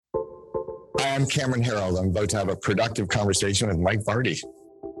Hi, I'm Cameron Herold. I'm about to have a productive conversation with Mike Vardy.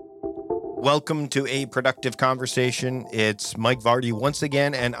 Welcome to a productive conversation. It's Mike Vardy once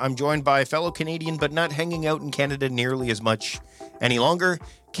again, and I'm joined by a fellow Canadian, but not hanging out in Canada nearly as much any longer,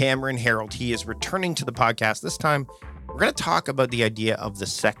 Cameron Herold. He is returning to the podcast. This time, we're going to talk about the idea of the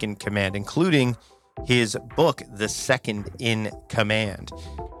second command, including his book, The Second in Command.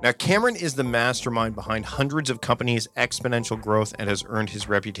 Now, Cameron is the mastermind behind hundreds of companies' exponential growth and has earned his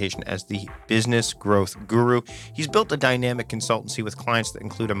reputation as the business growth guru. He's built a dynamic consultancy with clients that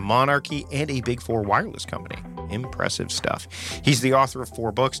include a monarchy and a Big Four wireless company. Impressive stuff. He's the author of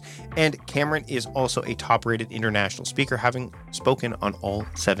 4 books, and Cameron is also a top-rated international speaker, having spoken on all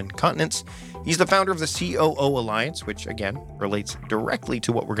 7 continents. He's the founder of the COO Alliance, which, again, relates directly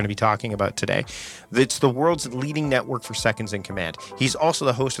to what we're going to be talking about today. It's the world's leading network for seconds in command. He's also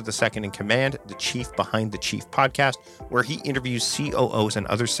the host of The Second in Command, the chief behind the Chief podcast, where he interviews COOs and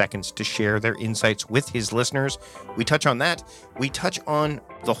other seconds to share their insights with his listeners. We touch on that. We touch on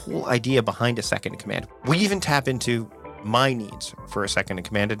the whole idea behind a second in command. We even tap into my needs for a second in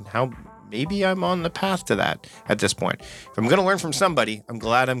command and how maybe I'm on the path to that at this point. If I'm going to learn from somebody, I'm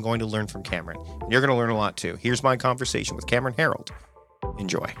glad I'm going to learn from Cameron. And you're going to learn a lot too. Here's my conversation with Cameron Herold.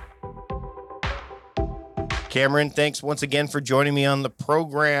 Enjoy. Cameron, thanks once again for joining me on the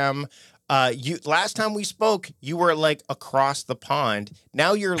program. Last time we spoke, you were like across the pond.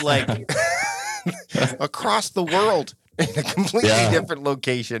 Now you're like across the world in a completely different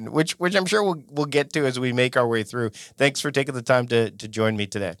location, which I'm sure we'll get to as we make our way through. Thanks for taking the time to join me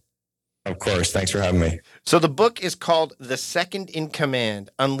today. Of course. Thanks for having me. So the book is called The Second in Command,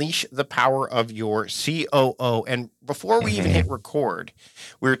 Unleash the Power of Your COO. And before we even hit record,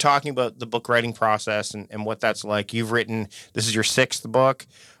 we were talking about the book writing process and what that's like. You've written, this is your 6th book,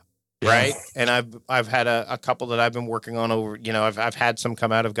 right? And I've had a couple that I've been working on over, I've had some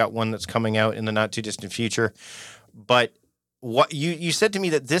come out. I've got one that's coming out in the not too distant future. But what you said to me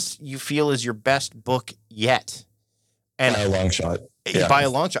that this you feel is your best book yet. And by a long shot. By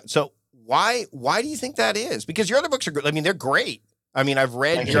a long shot. So why do you think that is? Because your other books are good. I mean, they're great. I mean, I've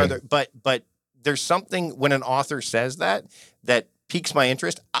read your other, but there's something when an author says that piques my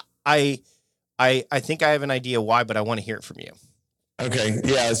interest. I think I have an idea why, but I want to hear it from you. Okay.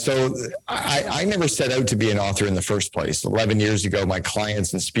 Yeah. So I never set out to be an author in the first place. 11 years ago, my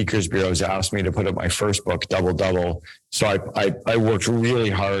clients and speakers bureaus asked me to put up my first book, Double Double. So I worked really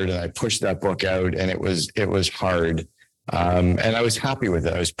hard and I pushed that book out, and it was hard. And I was happy with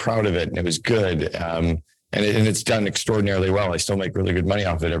it. I was proud of it, and it was good. And it's done extraordinarily well. I still make really good money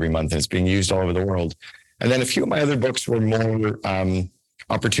off it every month, and it's being used all over the world. And then a few of my other books were more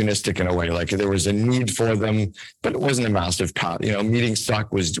opportunistic in a way. Like there was a need for them, but it wasn't a massive cut. Meeting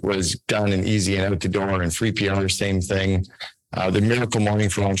Suck was done and easy and out the door, and 3PR, same thing. The Miracle Morning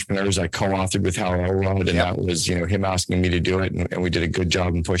for Entrepreneurs, I co-authored with Herold, and that was, him asking me to do it, and we did a good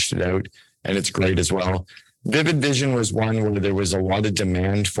job and pushed it out, and it's great as well. Vivid Vision was one where there was a lot of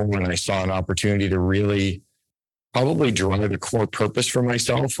demand for, and I saw an opportunity to really probably drive a core purpose for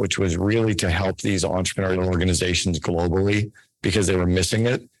myself, which was really to help these entrepreneurial organizations globally because they were missing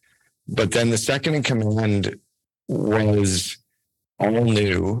it. But then The Second in Command was all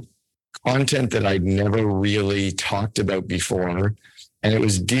new content that I'd never really talked about before, and it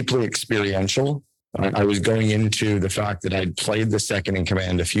was deeply experiential. I was going into the fact that I'd played The Second in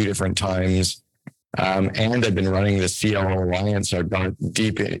Command a few different times. And I've been running the COO Alliance. I've got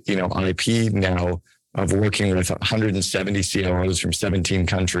deep, IP now of working with 170 COOs from 17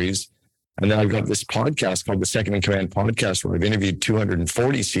 countries. And then I've got this podcast called the Second in Command podcast, where I've interviewed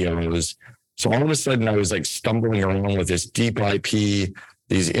 240 COOs. So all of a sudden I was like stumbling around with this deep IP,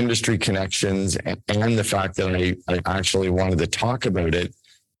 these industry connections, and the fact that I actually wanted to talk about it.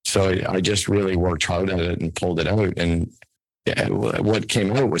 So I just really worked hard at it and pulled it out. And what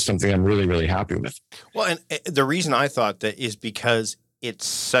came out was something I'm really, really happy with. Well, and the reason I thought that is because it's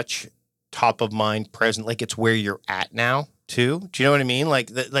such top of mind, present, like it's where you're at now too. Do you know what I mean?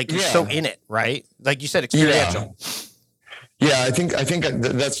 Like you're so in it, right? Like you said, experiential. Yeah, I think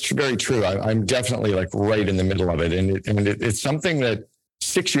that's very true. I'm definitely like right in the middle of it. And it's something that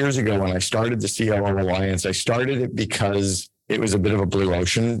 6 years ago when I started the COO Alliance, I started it because it was a bit of a blue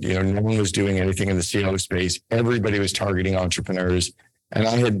ocean. No one was doing anything in the COO space. Everybody was targeting entrepreneurs. And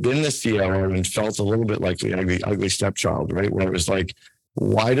I had been the COO and felt a little bit like the ugly stepchild, right? Where it was like,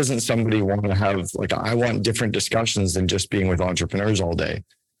 why doesn't somebody want to have, I want different discussions than just being with entrepreneurs all day.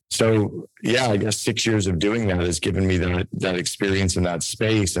 So yeah, I guess 6 years of doing that has given me that experience in that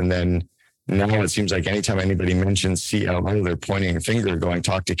space. And then now it seems like anytime anybody mentions COO, they're pointing a finger going,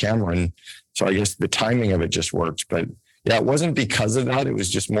 talk to Cameron. So I guess the timing of it just worked. But yeah, it wasn't because of that. It was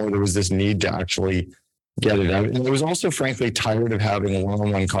just more, there was this need to actually get it out. And I was also frankly tired of having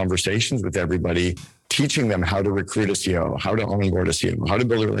one-on-one conversations with everybody, teaching them how to recruit a COO, how to onboard a COO, how to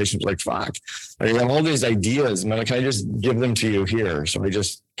build a relationship. Like, fuck, I have all these ideas, man. Can I just give them to you here? So I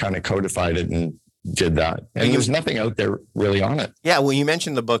just kind of codified it and did that. And there's nothing out there really on it. Yeah. Well, you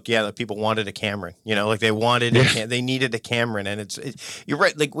mentioned the book. Yeah. That people wanted a Cameron, like they wanted, they needed a Cameron. And you're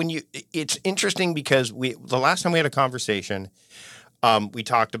right. Like it's interesting because the last time we had a conversation, we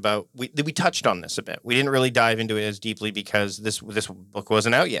talked about, we touched on this a bit. We didn't really dive into it as deeply because this book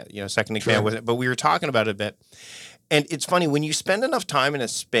wasn't out yet, Second in Command wasn't, but we were talking about it a bit. And it's funny when you spend enough time in a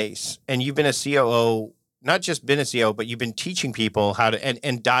space and you've been a COO, not just been a COO, but you've been teaching people how to,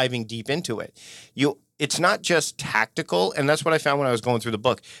 and diving deep into it. It's not just tactical. And that's what I found when I was going through the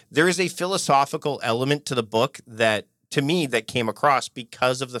book. There is a philosophical element to the book that, to me, that came across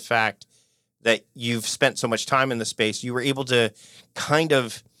because of the fact that you've spent so much time in the space. You were able to kind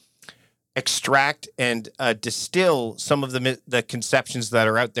of extract and distill some of the conceptions that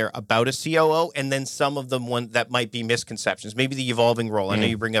are out there about a COO, and then some of them that might be misconceptions, maybe the evolving role. I know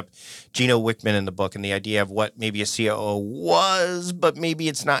you bring up Gino Wickman in the book and the idea of what maybe a COO was, but maybe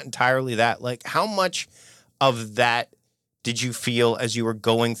it's not entirely that. Like, how much of that did you feel as you were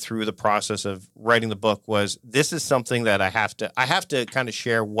going through the process of writing the book was, this is something that I have to kind of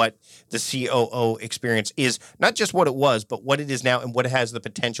share what the COO experience is, not just what it was, but what it is now and what it has the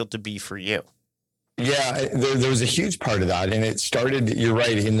potential to be for you? Yeah, there was a huge part of that. And it started, you're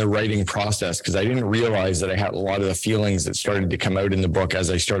right, in the writing process, because I didn't realize that I had a lot of the feelings that started to come out in the book as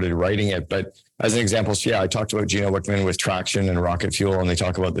I started writing it. But as an example, so yeah, I talked about Gino Wickman with Traction and Rocket Fuel, and they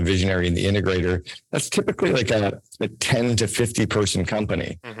talk about the visionary and the integrator. That's typically like a 10 to 50 person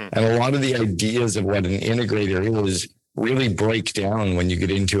company. Mm-hmm. And a lot of the ideas of what an integrator is really break down when you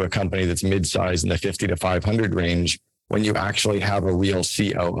get into a company that's mid-sized in the 50 to 500 range, when you actually have a real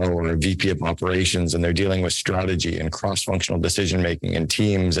COO or a VP of operations and they're dealing with strategy and cross-functional decision-making and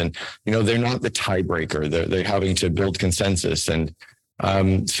teams. And, they're not the tiebreaker. They're having to build consensus. And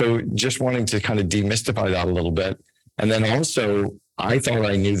so just wanting to kind of demystify that a little bit. And then also, I thought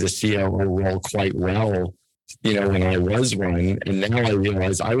I knew the COO role quite well, when I was one. And now I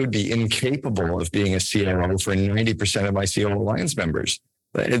realize I would be incapable of being a COO for 90% of my COO Alliance members.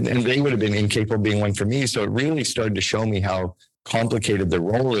 And they would have been incapable of being one for me. So it really started to show me how complicated the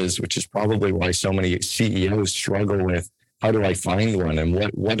role is, which is probably why so many CEOs struggle with, how do I find one and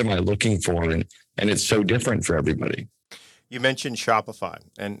what am I looking for? And it's so different for everybody. You mentioned Shopify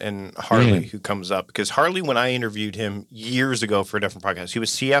and Harley, who comes up, because Harley, when I interviewed him years ago for a different podcast, he was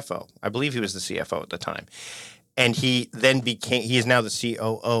CFO. I believe he was the CFO at the time. And he then he is now the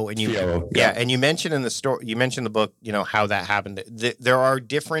COO. And and you mentioned in the story, you mentioned the book, how that happened. There are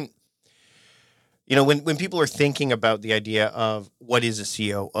different, when people are thinking about the idea of what is a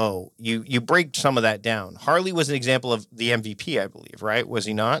COO, you break some of that down. Harley was an example of the MVP, I believe, right? Was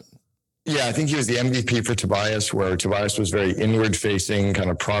he not? Yeah, I think he was the MVP for Tobias, where Tobias was very inward facing, kind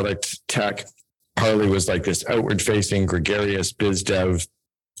of product tech. Harley was like this outward facing, gregarious biz dev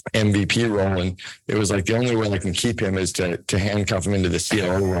MVP role. And it was like, the only way I can keep him is to handcuff him into the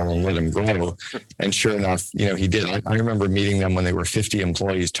COO role and let him grow. And sure enough, he did. I remember meeting them when they were 50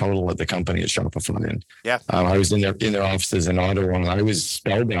 employees total at the company at Shopify. And I was in their offices in Ottawa, and I was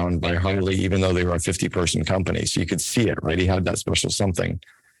spellbound by Harley, even though they were a 50 person company. So you could see it, right? He had that special something.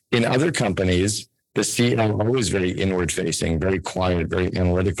 In other companies, the COO is very inward facing, very quiet, very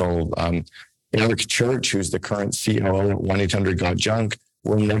analytical. Eric Church, who's the current COO at 1-800-GOT-JUNK,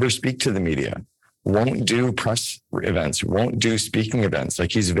 will never speak to the media, won't do press events, won't do speaking events.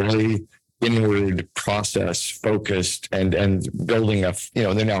 Like, he's very inward, process focused, and building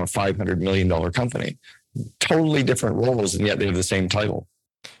they're now a $500 million company. Totally different roles, and yet they have the same title.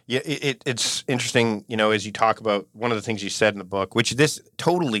 Yeah, it's interesting, as you talk about one of the things you said in the book, which this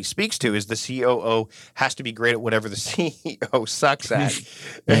totally speaks to, is the COO has to be great at whatever the CEO sucks at.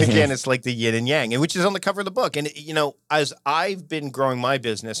 And again, it's like the yin and yang, and which is on the cover of the book. And as I've been growing my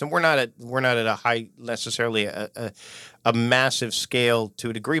business, and we're not at a high, necessarily a massive scale to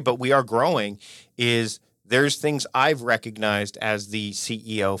a degree, but we are growing. There's things I've recognized as the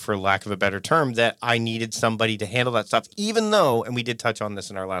CEO, for lack of a better term, that I needed somebody to handle that stuff, even though, and we did touch on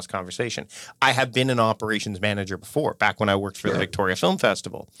this in our last conversation, I have been an operations manager before, back when I worked for the Victoria Film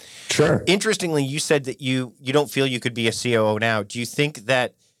Festival. Sure. Interestingly, you said that you don't feel you could be a COO now. Do you think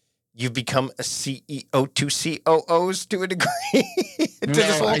that you've become a CEO to COOs to a degree?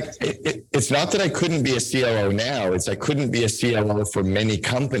 It's not that I couldn't be a COO now. It's I couldn't be a COO for many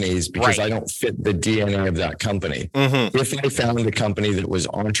companies because I don't fit the DNA of that company. Mm-hmm. If I found a company that was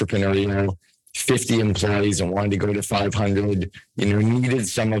entrepreneurial, 50 employees and wanted to go to 500, needed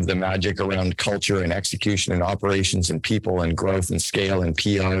some of the magic around culture and execution and operations and people and growth and scale and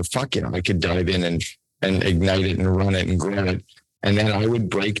PR. Fuck it, I could dive in and ignite it and run it and grow it. And then I would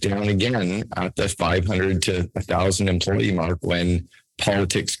break down again at the 500 to 1,000 employee mark when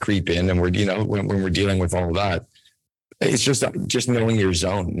politics creep in and when we're dealing with all of that. It's just knowing your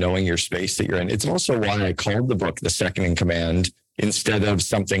zone, knowing your space that you're in. It's also why I called the book The Second in Command instead of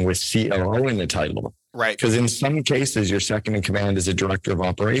something with COO in the title. Right. Because in some cases, your second in command is a director of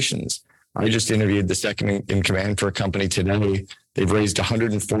operations. I just interviewed the second in command for a company today. They've raised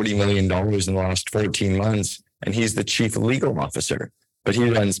 $140 million in the last 14 months, and he's the chief legal officer. But he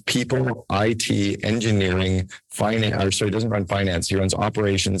runs people, IT, engineering, finance. He doesn't run finance. He runs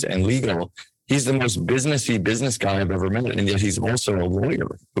operations and legal. He's the most businessy business guy I've ever met, and yet he's also a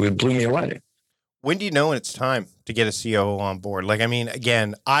lawyer. It blew me away. When do you know when it's time to get a COO on board? Like, I mean,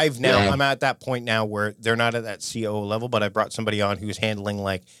 again, I'm at that point now where they're not at that COO level, but I brought somebody on who's handling,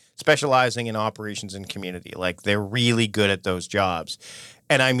 like, specializing in operations and community. Like, they're really good at those jobs.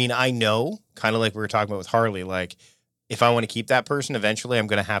 And I mean, I know, kind of like we were talking about with Harley, like, if I want to keep that person, eventually I'm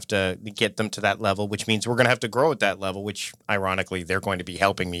going to have to get them to that level, which means we're going to have to grow at that level, which ironically they're going to be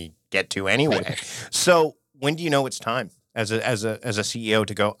helping me get to anyway. So when do you know it's time as a CEO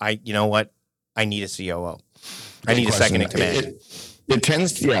to go, you know what? I need a COO. I need a second in command. It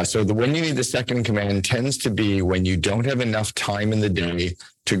tends to, so when you need the second in command tends to be when you don't have enough time in the day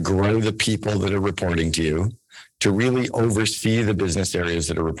to grow the people that are reporting to you, to really oversee the business areas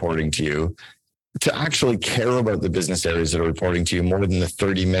that are reporting to you, to actually care about the business areas that are reporting to you more than the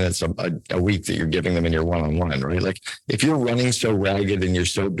 30 minutes a week that you're giving them in your one-on-one, right? Like if you're running so ragged and you're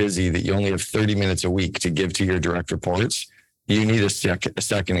so busy that you only have 30 minutes a week to give to your direct reports, you need a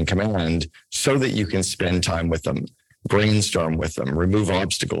second in command so that you can spend time with them, brainstorm with them, remove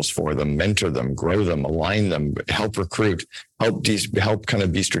obstacles for them, mentor them, grow them, align them, help recruit, help kind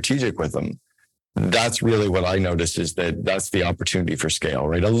of be strategic with them. That's really what I notice is that's the opportunity for scale,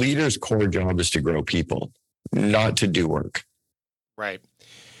 right? A leader's core job is to grow people, not to do work. Right.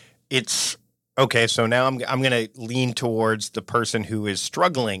 It's okay. So now I'm going to lean towards the person who is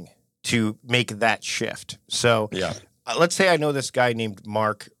struggling to make that shift. So let's say I know this guy named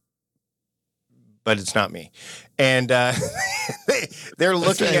Mark, but it's not me. And they're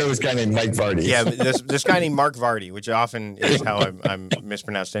looking at Yeah, this guy named Mark Vardy, which often is how I'm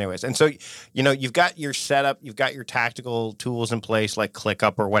mispronounced anyways. And so, you've got your setup, you've got your tactical tools in place like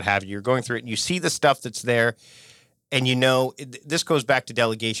ClickUp or what have you. You're going through it and you see the stuff that's there. And this goes back to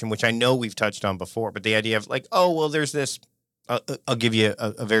delegation, which I know we've touched on before, but the idea of like, oh, well, there's this, I'll give you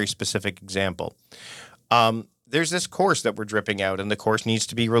a very specific example. There's this course that we're dripping out, and the course needs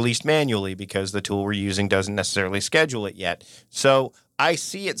to be released manually because the tool we're using doesn't necessarily schedule it yet. So I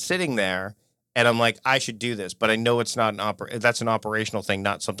see it sitting there, and I'm like, I should do this, but I know it's not that's an operational thing,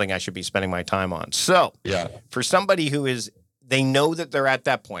 not something I should be spending my time on. So for somebody who they know that they're at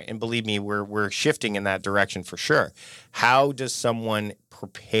that point, and believe me, we're shifting in that direction for sure. How does someone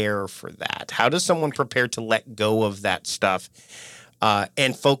prepare for that? How does someone prepare to let go of that stuff?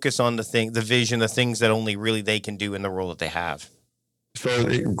 And focus on the vision, the things that only really they can do in the role that they have? So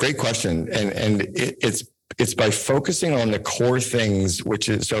great question. And it's by focusing on the core things, which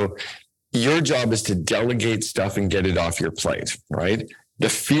is, so your job is to delegate stuff and get it off your plate, right? The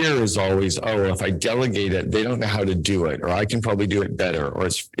fear is always, if I delegate it, they don't know how to do it, or I can probably do it better, or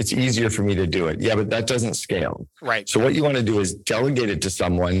it's easier for me to do it. Yeah, but that doesn't scale. Right. So what you want to do is delegate it to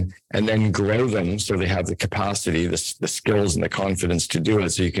someone and then grow them so they have the capacity, the skills and the confidence to do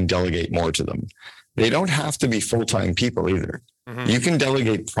it so you can delegate more to them. They don't have to be full-time people either. Mm-hmm. You can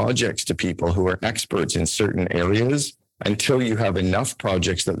delegate projects to people who are experts in certain areas until you have enough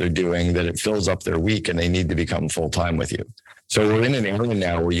projects that they're doing that it fills up their week and they need to become full-time with you. So we're in an era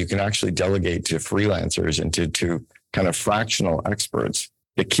now where you can actually delegate to freelancers and to kind of fractional experts.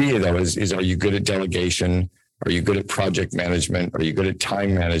 The key though is are you good at delegation? Are you good at project management? Are you good at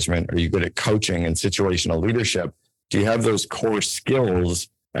time management? Are you good at coaching and situational leadership? Do you have those core skills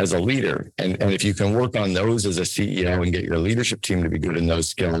as a leader? And if you can work on those as a CEO and get your leadership team to be good in those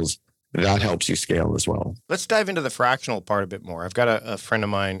skills, that helps you scale as well. Let's dive into the fractional part a bit more. I've got a friend of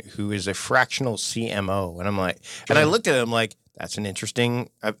mine who is a fractional CMO, and I'm like, and I looked at him like, that's an interesting.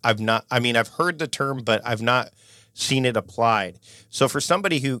 I've heard the term, but I've not seen it applied. So for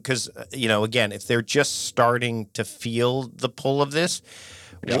somebody who, because again, if they're just starting to feel the pull of this,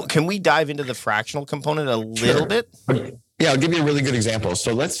 can we dive into the fractional component a little bit? Yeah, I'll give you a really good example.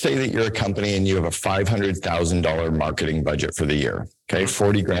 So let's say that you're a company and you have a $500,000 marketing budget for the year. Okay,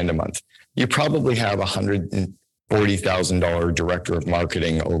 $40,000 a month. You probably have $40,000 director of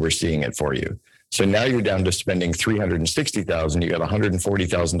marketing overseeing it for you. So now you're down to spending $360,000. You got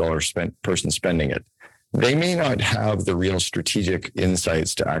 $140,000 person spending it. They may not have the real strategic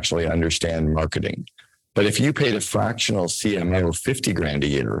insights to actually understand marketing. But if you paid a fractional CMO 50 grand a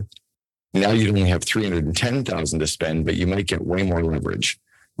year, now you only have 310,000 to spend, but you might get way more leverage,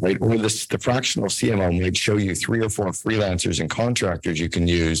 right? Or the fractional CMO might show you 3 or 4 freelancers and contractors you can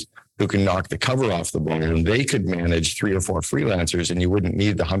use who can knock the cover off the ball, and they could manage 3 or 4 freelancers, and you wouldn't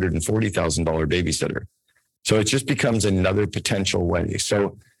need the $140,000 babysitter. So it just becomes another potential way.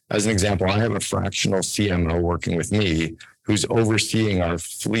 So as an example, I have a fractional CMO working with me who's overseeing our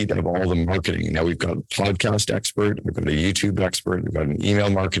fleet of all the marketing. Now we've got a podcast expert, we've got a YouTube expert, we've got an email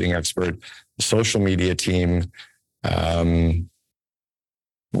marketing expert, a social media team.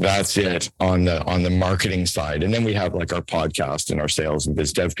 That's it on the marketing side. And then we have like our podcast and our sales and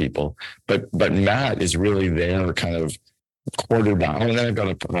biz dev people. But Matt is really their kind of quarterback. And then I've got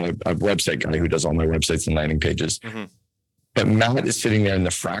a website guy who does all my websites and landing pages. Mm-hmm. But Matt is sitting there in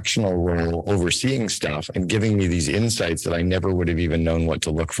the fractional role overseeing stuff and giving me these insights that I never would have even known what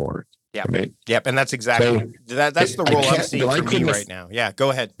to look for. Yeah. Right? Yep. And that's exactly that's the role I'm seeing for me right now. Yeah. Go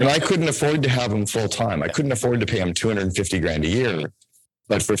ahead. And I couldn't afford to have him full time. I couldn't afford to pay him 250 grand a year.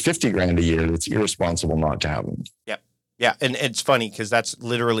 But for 50 grand a year, it's irresponsible not to have him. Yep. Yeah. And it's funny because that's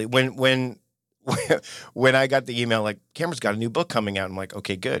literally when I got the email, like, Cameron's got a new book coming out. I'm like,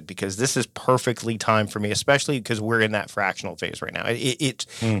 okay, good, because this is perfectly timed for me, especially because we're in that fractional phase right now.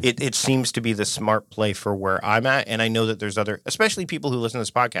 It seems to be the smart play for where I'm at. And I know that there's other, especially people who listen to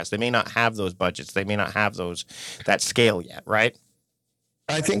this podcast, they may not have those budgets. They may not have that scale yet, right?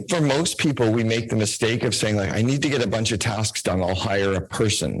 I think for most people, we make the mistake of saying, like, I need to get a bunch of tasks done. I'll hire a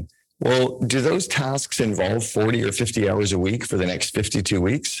person. Well, do those tasks involve 40 or 50 hours a week for the next 52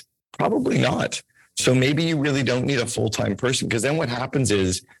 weeks? Probably not. So maybe you really don't need a full-time person, because then what happens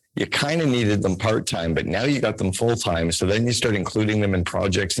is you kind of needed them part-time, but now you got them full-time. So then you start including them in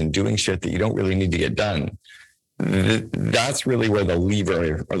projects and doing shit that you don't really need to get done. That's really where the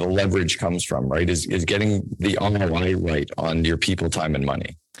lever or the leverage comes from, right? Is getting the ROI right on your people, time, and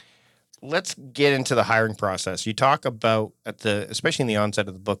money. Let's get into the hiring process. You talk about especially in the onset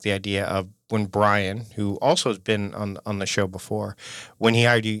of the book, the idea of when Brian, who also has been on the show before, when he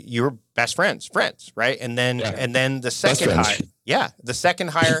hired you, you were best friends, right? And then the second hire, the second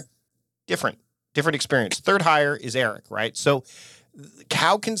hire, different experience. Third hire is Eric, right? So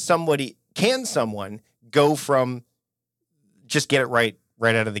how can someone go from just get it right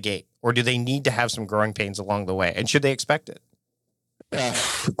out of the gate, or do they need to have some growing pains along the way, and should they expect it?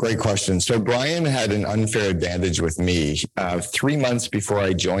 Great question. So Brian had an unfair advantage with me. 3 months before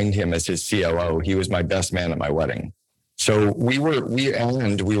I joined him as his COO, he was my best man at my wedding. So we were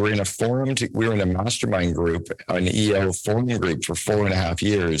in a forum, we were in a mastermind group, an EO forum group for 4.5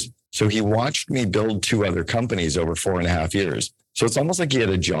 years. So he watched me build 2 other companies over 4.5 years. So it's almost like he had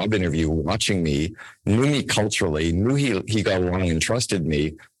a job interview watching me, knew me culturally, knew he got along and trusted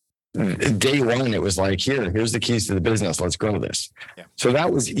me. Day one, it was like, here's the keys to the business. Let's grow this. Yeah. So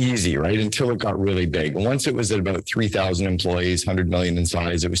that was easy, right? Until it got really big. Once it was at about 3,000 employees, 100 million in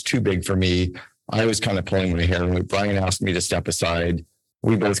size, it was too big for me. I was kind of pulling my hair. Brian asked me to step aside.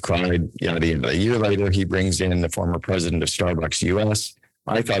 We both cried. A year later, he brings in the former president of Starbucks US.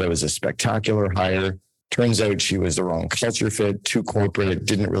 I thought it was a spectacular hire. Turns out she was the wrong culture fit, too corporate,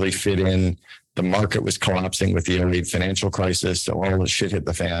 didn't really fit in. The market was collapsing with the 2008 financial crisis, so all the shit hit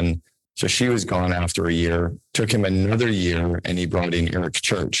the fan. So she was gone after a year. Took him another year, and he brought in Eric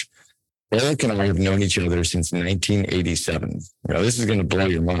Church. Eric and I have known each other since 1987. This is going to blow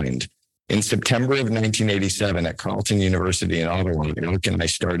your mind. In September of 1987 at Carleton University in Ottawa, Eric and I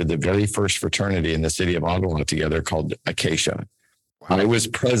started the very first fraternity in the city of Ottawa together called Acacia. I was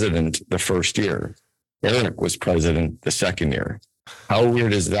president the first year. Eric was president the second year. How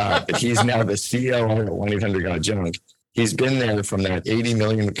weird is that? But he's now the COO at 1-800-GOT-JUNK. He's been there from that 80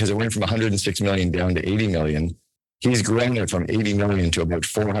 million, because it went from 106 million down to 80 million. He's grown it from 80 million to about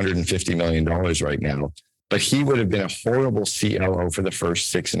 $450 million right now. But he would have been a horrible COO for the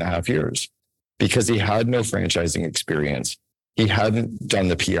first 6.5 years because he had no franchising experience. He hadn't done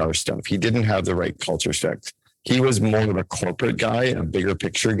the PR stuff. He didn't have the right culture fit. He was more of a corporate guy, a bigger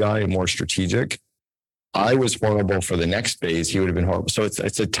picture guy, and more strategic. I was horrible for the next phase. He would have been horrible. So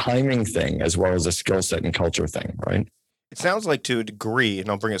it's a timing thing as well as a skill set and culture thing, right? It sounds like, to a degree, and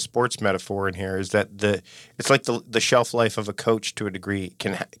I'll bring a sports metaphor in here, is that it's like the shelf life of a coach to a degree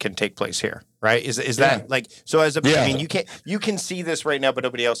can take place here, right? Is that like, so as a, I mean, you can see this right now, but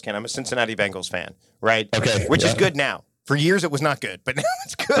nobody else can. I'm a Cincinnati Bengals fan, right? Okay. Which is good now. For years, it was not good, but now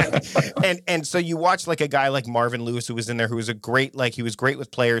it's good. And so you watch like a guy like Marvin Lewis, who was in there, who was he was great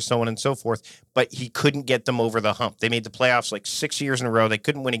with players, so on and so forth, but he couldn't get them over the hump. They made the playoffs like 6 years in a row. They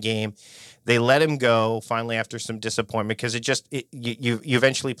couldn't win a game. They let him go finally after some disappointment because you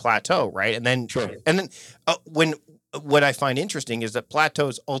eventually plateau, right? And then, what I find interesting is that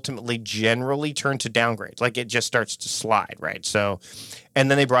plateaus ultimately generally turn to downgrades. Like it just starts to slide, right? So,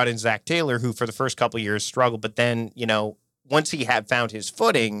 and then they brought in Zach Taylor, who for the first couple of years struggled, but then, once he had found his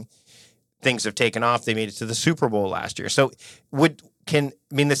footing, things have taken off. They made it to the Super Bowl last year. So the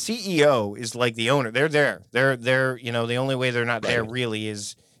CEO is like the owner. They're there. They're the only way they're not there really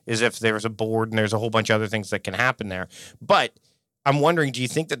is if there's a board and there's a whole bunch of other things that can happen there. But I'm wondering, do you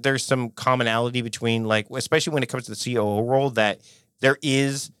think that there's some commonality between, like, especially when it comes to the COO role, that there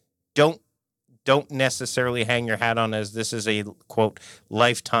is, don't necessarily hang your hat on as this is a quote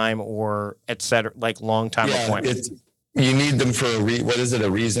lifetime or et cetera, like long time appointment. You need them for a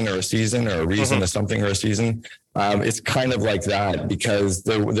reason or a season or a reason or something or a season. It's kind of like that because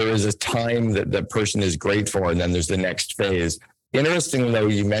there is a time that that person is great for, and then there's the next phase. Interestingly, though,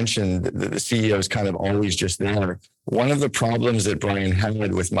 you mentioned that the CEO is kind of always just there. One of the problems that Brian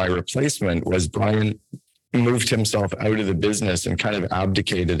had with my replacement was Brian moved himself out of the business and kind of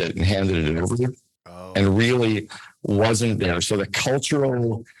abdicated it and handed it over and really wasn't there. So the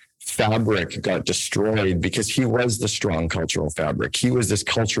cultural fabric got destroyed because he was the strong cultural fabric. He was this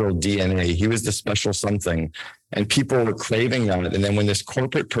cultural DNA. He was the special something. And people were craving that. And then when this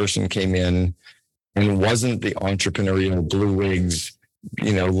corporate person came in and wasn't the entrepreneurial blue wigs,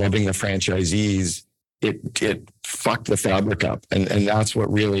 loving the franchisees, it fucked the fabric up. And that's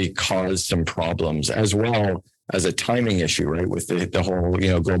what really caused some problems, as well as a timing issue, right? With the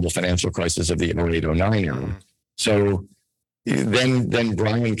whole, global financial crisis of the 08-09 era. So then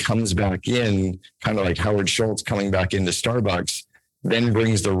Brian comes back in, kind of like Howard Schultz coming back into Starbucks, then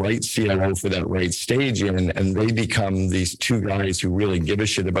brings the right COO for that right stage in, and they become these two guys who really give a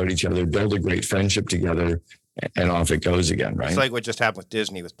shit about each other, build a great friendship together, and off it goes again, right? It's like what just happened with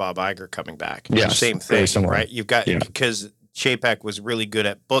Disney with Bob Iger coming back. Yes, same thing, right? You've got, because Chapek was really good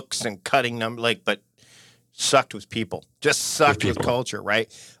at books and cutting them, but sucked with people, just sucked with culture,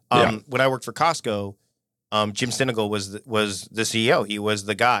 right? When I worked for Costco, Jim Sinegal was the CEO. He was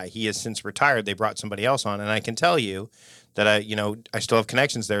the guy. He has since retired. They brought somebody else on, and I can tell you that I still have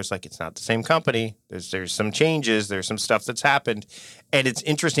connections there. It's like, it's not the same company. There's some changes. There's some stuff that's happened. And it's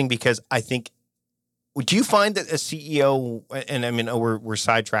interesting because I think, do you find that a CEO, and I mean, we're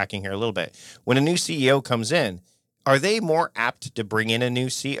sidetracking here a little bit, when a new CEO comes in, are they more apt to bring in a new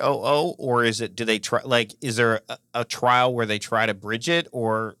COO, or is there a trial where they try to bridge it,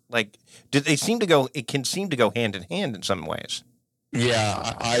 or like, it can seem to go hand in hand in some ways?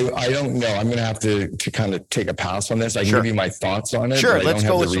 Yeah, I don't know. I'm going to have to kind of take a pass on this. I can give you my thoughts on it. Sure, but let's I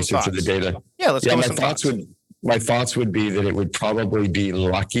go don't have with the research some of the data. Yeah, let's go with some thoughts. My thoughts would be that it would probably be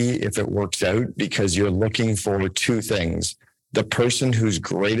lucky if it works out, because you're looking for two things. The person who's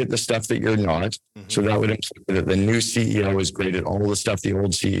great at the stuff that you're not. So that would imply that the new CEO is great at all the stuff the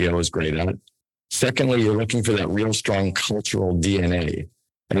old CEO is great at. Secondly, you're looking for that real strong cultural DNA.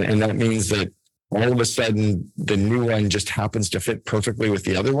 And that means that all of a sudden, the new one just happens to fit perfectly with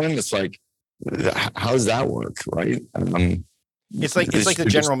the other one. It's like, how does that work, right? It's like the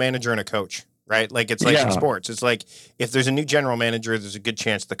general manager and a coach, right? Like it's like in sports. It's like if there's a new general manager, there's a good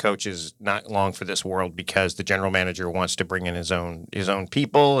chance the coach is not long for this world because the general manager wants to bring in his own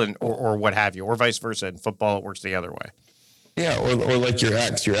people or what have you, or vice versa. In football, it works the other way. Yeah, or like your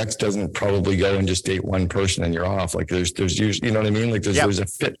ex doesn't probably go and just date one person and you're off. Like there's usually, you know what I mean? Like there's a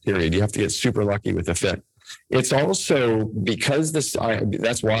fit period. You have to get super lucky with the fit. It's also because that's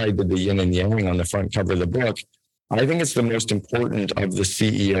why I did the yin and yang on the front cover of the book. I think it's the most important of the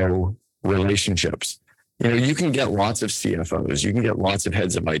CEO relationships. You can get lots of CFOs, you can get lots of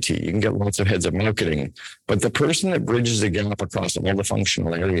heads of IT, you can get lots of heads of marketing, but the person that bridges the gap across all the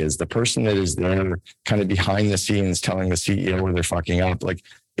functional areas, the person that is there kind of behind the scenes telling the CEO where they're fucking up, like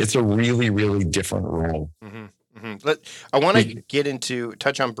it's a really, really different role. I want to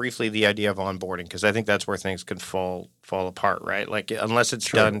touch on briefly the idea of onboarding, because I think that's where things can fall apart, right? Like unless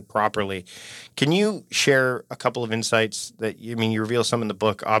it's done properly. Can you share a couple of insights that you reveal some in the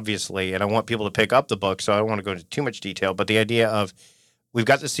book, obviously, and I want people to pick up the book, so I don't want to go into too much detail, but the idea of we've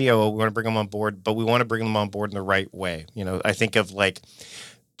got the COO, we want to bring them on board, but we want to bring them on board in the right way. I think of like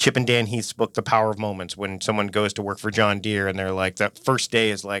Chip and Dan Heath's book, The Power of Moments, when someone goes to work for John Deere and they're like, that first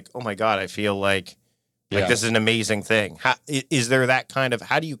day is like, oh my God, I feel like Like, Yeah. this is an amazing thing. Is there that kind of,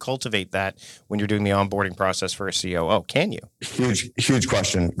 how do you cultivate that when you're doing the onboarding process for a COO? Can you? Huge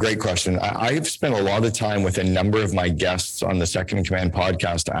question. Great question. I've spent a lot of time with a number of my guests on the Second in Command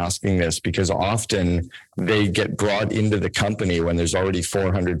podcast asking this, because often they get brought into the company when there's already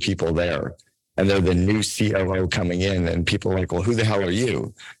 400 people there. And they're the new COO coming in, and people are like, well, who the hell are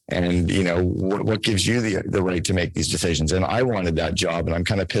you? And, what gives you the right to make these decisions? And I wanted that job, and I'm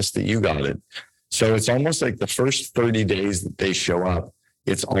kind of pissed that you got it. So it's almost like the first 30 days that they show up,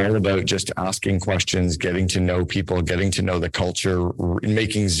 it's all about just asking questions, getting to know people, getting to know the culture,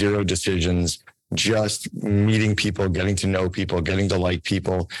 making zero decisions, just meeting people, getting to know people, getting to like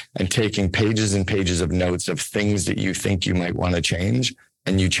people, and taking pages and pages of notes of things that you think you might want to change,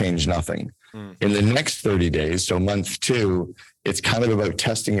 and you change nothing. In the next 30 days, so month 2, it's kind of about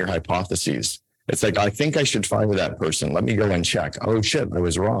testing your hypotheses. It's like, I think I should fire that person. Let me go and check. Oh shit, I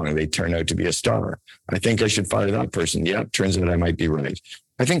was wrong. They turn out to be a star. I think I should fire that person. Yeah, turns out I might be right.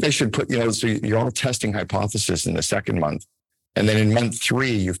 I think I should put, so you're all testing hypothesis in the second month. And then in month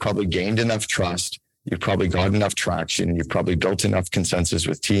 3, you've probably gained enough trust. You've probably got enough traction. You've probably built enough consensus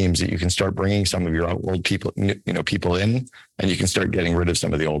with teams that you can start bringing some of your old people, people in, and you can start getting rid of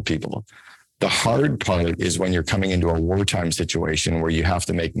some of the old people. The hard part is when you're coming into a wartime situation where you have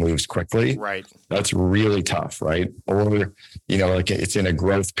to make moves quickly. Right. That's really tough, right? Or, like it's in a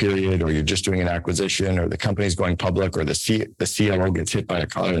growth period, or you're just doing an acquisition, or the company's going public, or the COO gets hit by a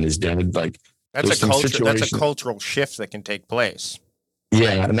car and is dead. Like, that's a cultural shift that can take place.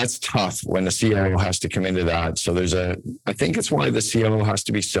 Yeah, and that's tough when the COO has to come into that. So I think it's why the COO has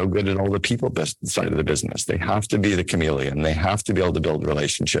to be so good at all the people side of the business. They have to be the chameleon. They have to be able to build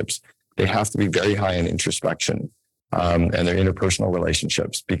relationships. They have to be very high in introspection and their interpersonal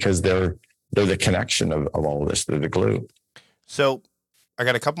relationships, because they're the connection of all of this. They're the glue. So I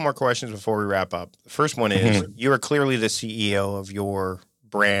got a couple more questions before we wrap up. The first one is, you are clearly the CEO of your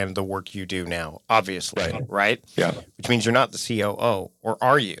brand, the work you do now, obviously, right? Yeah. Which means you're not the COO, or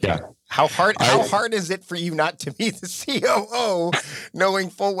are you? Yeah. How hard is it for you not to be the COO, knowing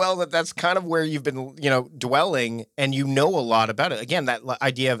full well that that's kind of where you've been, dwelling, and a lot about it? Again, that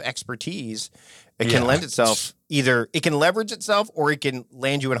idea of expertise, it can lend itself, either it can leverage itself, or it can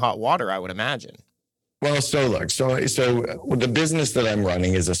land you in hot water, I would imagine. Well, so the business that I'm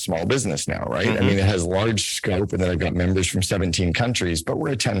running is a small business now, right? I mean, it has large scope, and then I've got members from 17 countries, but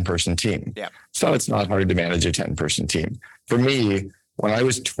we're a 10-person team. Yeah. So it's not hard to manage a 10-person team. For me, when I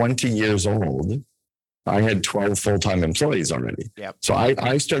was 20 years old, I had 12 full-time employees already. Yep. So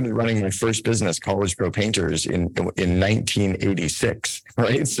I started running my first business, College Pro Painters, in 1986,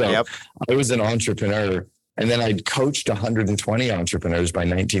 right? So I was an entrepreneur, and then I'd coached 120 entrepreneurs by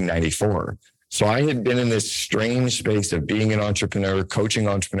 1994. So I had been in this strange space of being an entrepreneur, coaching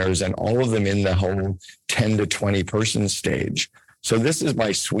entrepreneurs, and all of them in the whole 10 to 20 person stage. So this is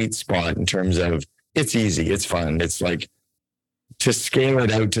my sweet spot in terms of, it's easy, it's fun. It's like, to scale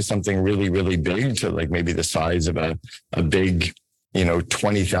it out to something really, really big, to like maybe the size of a big,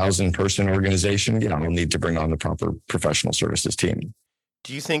 20,000 person organization, I'll need to bring on the proper professional services team.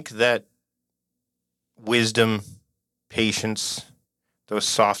 Do you think that wisdom, patience, those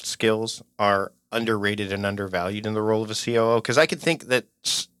soft skills are underrated and undervalued in the role of a COO? Because I could think that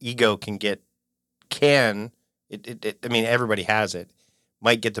ego everybody has it,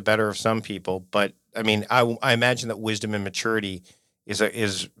 might get the better of some people, but I imagine that wisdom and maturity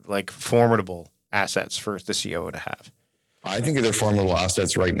is like formidable assets for the COO to have. I think they're formidable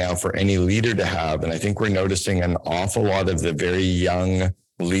assets right now for any leader to have. And I think we're noticing an awful lot of the very young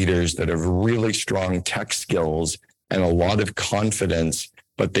leaders that have really strong tech skills and a lot of confidence,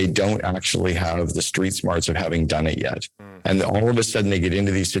 but they don't actually have the street smarts of having done it yet. And all of a sudden they get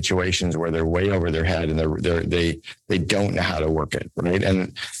into these situations where they're way over their head, and they don't know how to work it, right?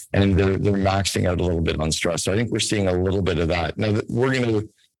 And they're maxing out a little bit on stress. So I think we're seeing a little bit of that. Now we're going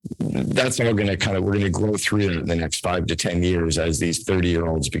to grow through it in the next 5 to 10 years as these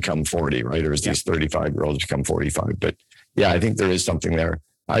 30-year-olds become 40, right? Or as these 35-year-olds become 45. But yeah, I think there is something there.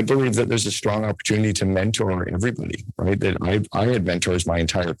 I believe that there's a strong opportunity to mentor everybody, right? That I had mentors my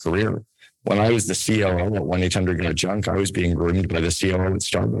entire career. When I was the COO at 1-800-GOT-JUNK, I was being groomed by the COO at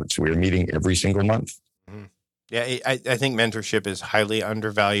Starbucks. We were meeting every single month. Yeah, I think mentorship is highly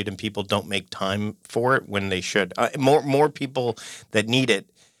undervalued, and people don't make time for it when they should. More people that need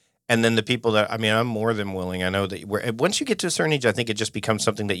it. And then the people that, I'm more than willing. I know that once you get to a certain age, I think it just becomes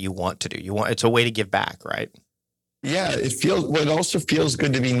something that you want to do. It's a way to give back, right? Yeah, it also feels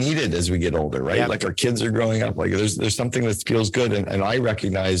good to be needed as we get older, right? Yeah. Like our kids are growing up, like there's something that feels good. And I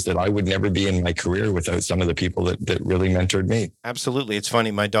recognize that I would never be in my career without some of the people that really mentored me. Absolutely. It's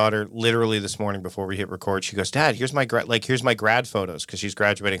funny. My daughter literally this morning before we hit record, she goes, Dad, here's my grad photos because she's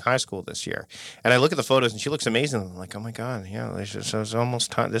graduating high school this year. And I look at the photos and she looks amazing. I'm like, oh my God, yeah, it's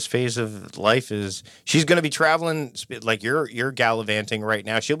almost time. This phase of life she's going to be traveling like you're gallivanting right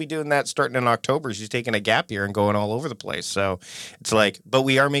now. She'll be doing that starting in October. She's taking a gap year and going all over the place. So it's like, but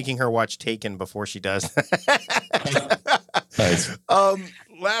we are making her watch Taken before she does. Nice.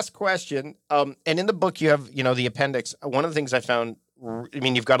 Last question. And in the book, you have, the appendix. One of the things I found,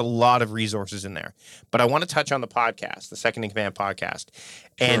 you've got a lot of resources in there, but I want to touch on the podcast, the Second in Command podcast.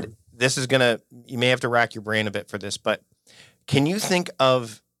 And Sure. this is you may have to rack your brain a bit for this, but can you think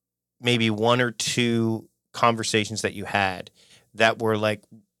of maybe one or two conversations that you had that were like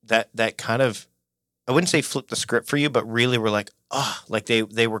that kind of, I wouldn't say flip the script for you, but really were like, like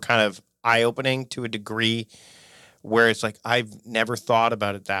they were kind of eye-opening to a degree where it's like, I've never thought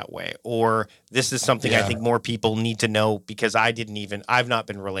about it that way, or this is something I think more people need to know because I've not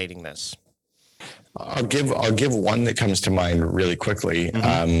been relating this. I'll give one that comes to mind really quickly.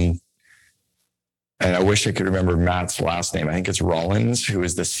 Mm-hmm. And I wish I could remember Matt's last name. I think it's Rollins, who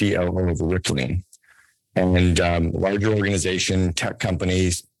is the COO of Rippling, and larger organization, tech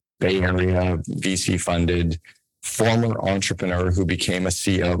companies, Bay Area, VC funded, former entrepreneur who became a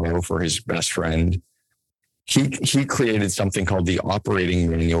COO for his best friend. He created something called the operating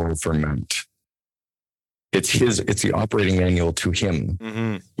manual for Matt. It's the operating manual to him.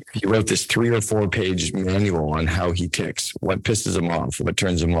 Mm-hmm. He wrote this 3 or 4 page manual on how he ticks, what pisses him off, what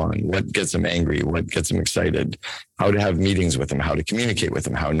turns him on, what gets him angry, what gets him excited, how to have meetings with him, how to communicate with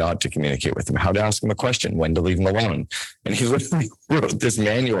him, how not to communicate with him, how to ask him a question, when to leave him alone. And he literally wrote this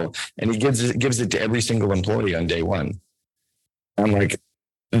manual and he gives it to every single employee on day one. I'm like,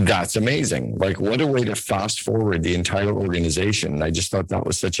 that's amazing. Like, what a way to fast forward the entire organization. And I just thought that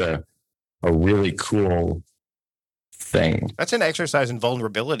was such a really cool thing. That's an exercise in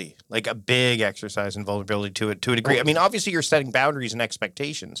vulnerability, like a big exercise in vulnerability to a degree. I mean, obviously you're setting boundaries and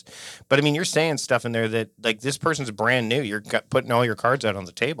expectations, but you're saying stuff in there that like this person's brand new. You're putting all your cards out on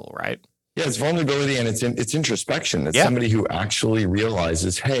the table, right? Yeah, it's vulnerability and it's introspection. It's somebody who actually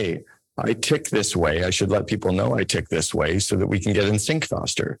realizes, hey, I tick this way. I should let people know I tick this way so that we can get in sync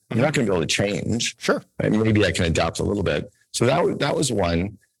faster. Mm-hmm. You're not going to be able to change. Sure. Maybe I can adapt a little bit. So that was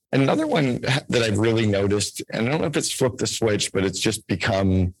one. And another one that I've really noticed, and I don't know if it's flipped the switch, but it's just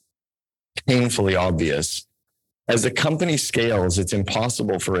become painfully obvious. As the company scales, it's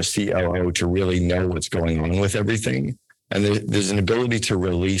impossible for a COO to really know what's going on with everything. And there's an ability to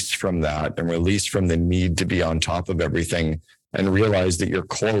release from that and release from the need to be on top of everything and realize that your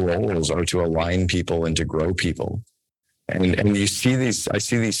core roles are to align people and to grow people. And I see these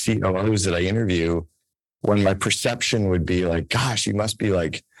COOs that I interview when my perception would be like, gosh, you must be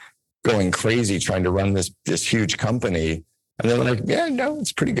like going crazy trying to run this huge company. And they're like, yeah, no,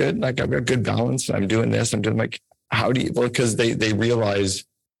 it's pretty good. Like I've got good balance. I'm doing this. I'm doing like, how do you, well, because they realize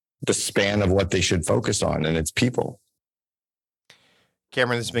the span of what they should focus on, and it's people.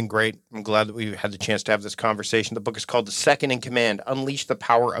 Cameron, this has been great. I'm glad that we had the chance to have this conversation. The book is called The Second in Command, Unleash the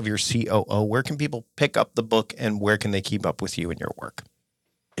Power of Your COO. Where can people pick up the book and where can they keep up with you and your work?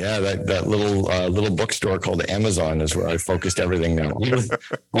 Yeah, that little bookstore called Amazon is where I focused everything now.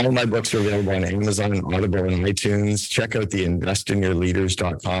 All of my books are available on Amazon, Audible, and iTunes. Check out the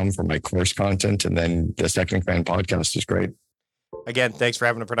investinyourleaders.com for my course content. And then the Second in Command podcast is great. Again, thanks for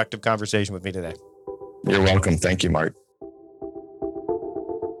having a productive conversation with me today. You're welcome. Thank you, Mark.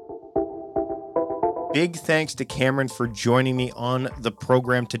 Big thanks to Cameron for joining me on the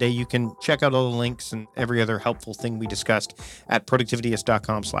program today. You can check out all the links and every other helpful thing we discussed at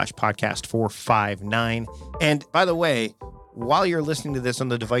productivityist.com/podcast 459. And by the way, while you're listening to this on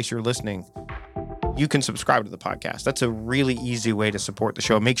the device you're listening, you can subscribe to the podcast. That's a really easy way to support the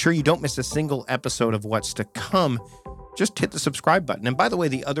show. Make sure you don't miss a single episode of what's to come. Just hit the subscribe button. And by the way,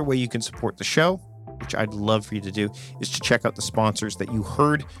 the other way you can support the show, which I'd love for you to do, is to check out the sponsors that you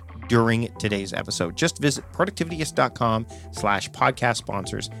heard during today's episode. Just visit productivityist.com/podcast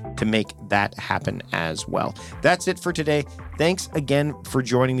sponsors to make that happen as well. That's it for today. Thanks again for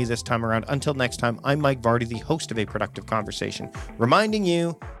joining me this time around. Until next time, I'm Mike Vardy, the host of A Productive Conversation, reminding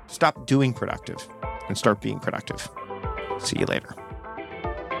you to stop doing productive and start being productive. See you later.